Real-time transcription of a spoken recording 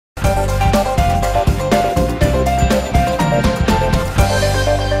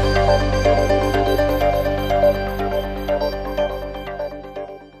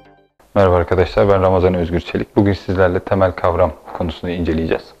Merhaba arkadaşlar, ben Ramazan Özgür Çelik. Bugün sizlerle temel kavram konusunu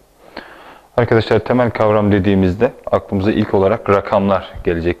inceleyeceğiz. Arkadaşlar temel kavram dediğimizde aklımıza ilk olarak rakamlar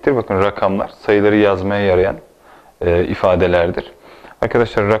gelecektir. Bakın rakamlar sayıları yazmaya yarayan ifadelerdir.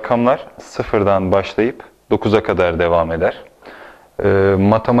 Arkadaşlar rakamlar sıfırdan başlayıp 9'a kadar devam eder.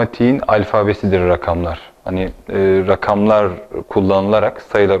 Matematiğin alfabesidir rakamlar. Rakamlar kullanılarak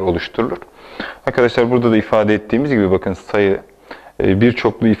sayılar oluşturulur. Arkadaşlar burada da ifade ettiğimiz gibi bakın sayı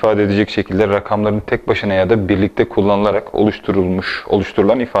birçoklu ifade edecek şekilde rakamların tek başına ya da birlikte kullanılarak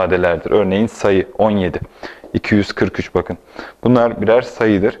oluşturulan ifadelerdir. Örneğin sayı 17, 243 bakın. Bunlar birer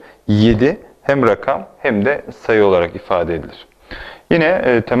sayıdır. 7 hem rakam hem de sayı olarak ifade edilir.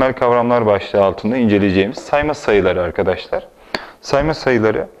 Yine temel kavramlar başlığı altında inceleyeceğimiz sayma sayıları arkadaşlar. Sayma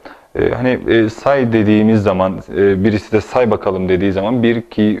sayıları say dediğimiz zaman birisi de say bakalım dediği zaman 1,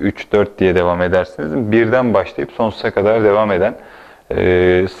 2, 3, 4 diye devam edersiniz. Birden başlayıp sonsuza kadar devam eden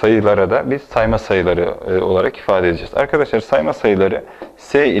sayılara da biz sayma sayıları olarak ifade edeceğiz. Arkadaşlar sayma sayıları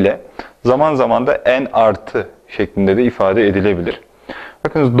S ile zaman zaman da N artı şeklinde de ifade edilebilir.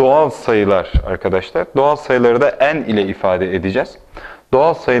 Bakınız doğal sayılar arkadaşlar. Doğal sayıları da N ile ifade edeceğiz.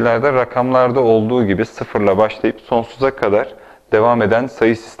 Doğal sayılarda rakamlarda olduğu gibi sıfırla başlayıp sonsuza kadar devam eden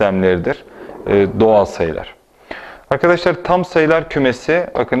sayı sistemleridir doğal sayılar. Arkadaşlar tam sayılar kümesi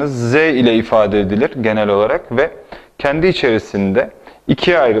bakınız Z ile ifade edilir genel olarak ve kendi içerisinde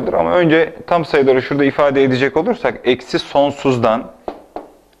ikiye ayrılır. Ama önce tam sayıları şurada ifade edecek olursak eksi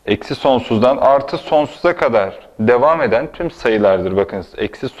sonsuzdan artı sonsuza kadar devam eden tüm sayılardır. Bakınız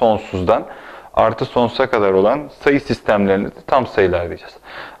eksi sonsuzdan artı sonsuza kadar olan sayı sistemlerine de tam sayılar diyeceğiz.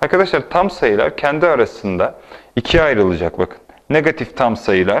 Arkadaşlar tam sayılar kendi arasında ikiye ayrılacak bakın. Negatif tam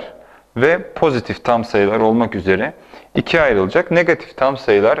sayılar ve pozitif tam sayılar olmak üzere ikiye ayrılacak. Negatif tam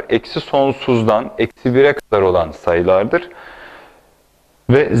sayılar eksi sonsuzdan eksi 1'e kadar olan sayılardır.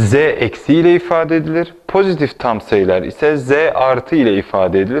 Ve Z eksi ile ifade edilir. Pozitif tam sayılar ise Z artı ile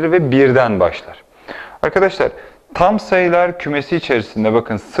ifade edilir ve birden başlar. Arkadaşlar tam sayılar kümesi içerisinde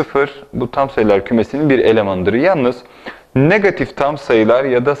bakın 0 bu tam sayılar kümesinin bir elemanıdır. Yalnız negatif tam sayılar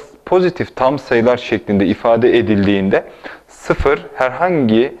ya da pozitif tam sayılar şeklinde ifade edildiğinde 0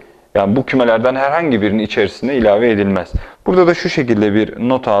 bu kümelerden herhangi birinin içerisine ilave edilmez. Burada da şu şekilde bir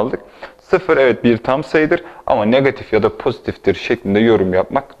not aldık. 0 bir tam sayıdır ama negatif ya da pozitiftir şeklinde yorum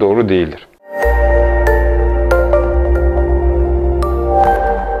yapmak doğru değildir.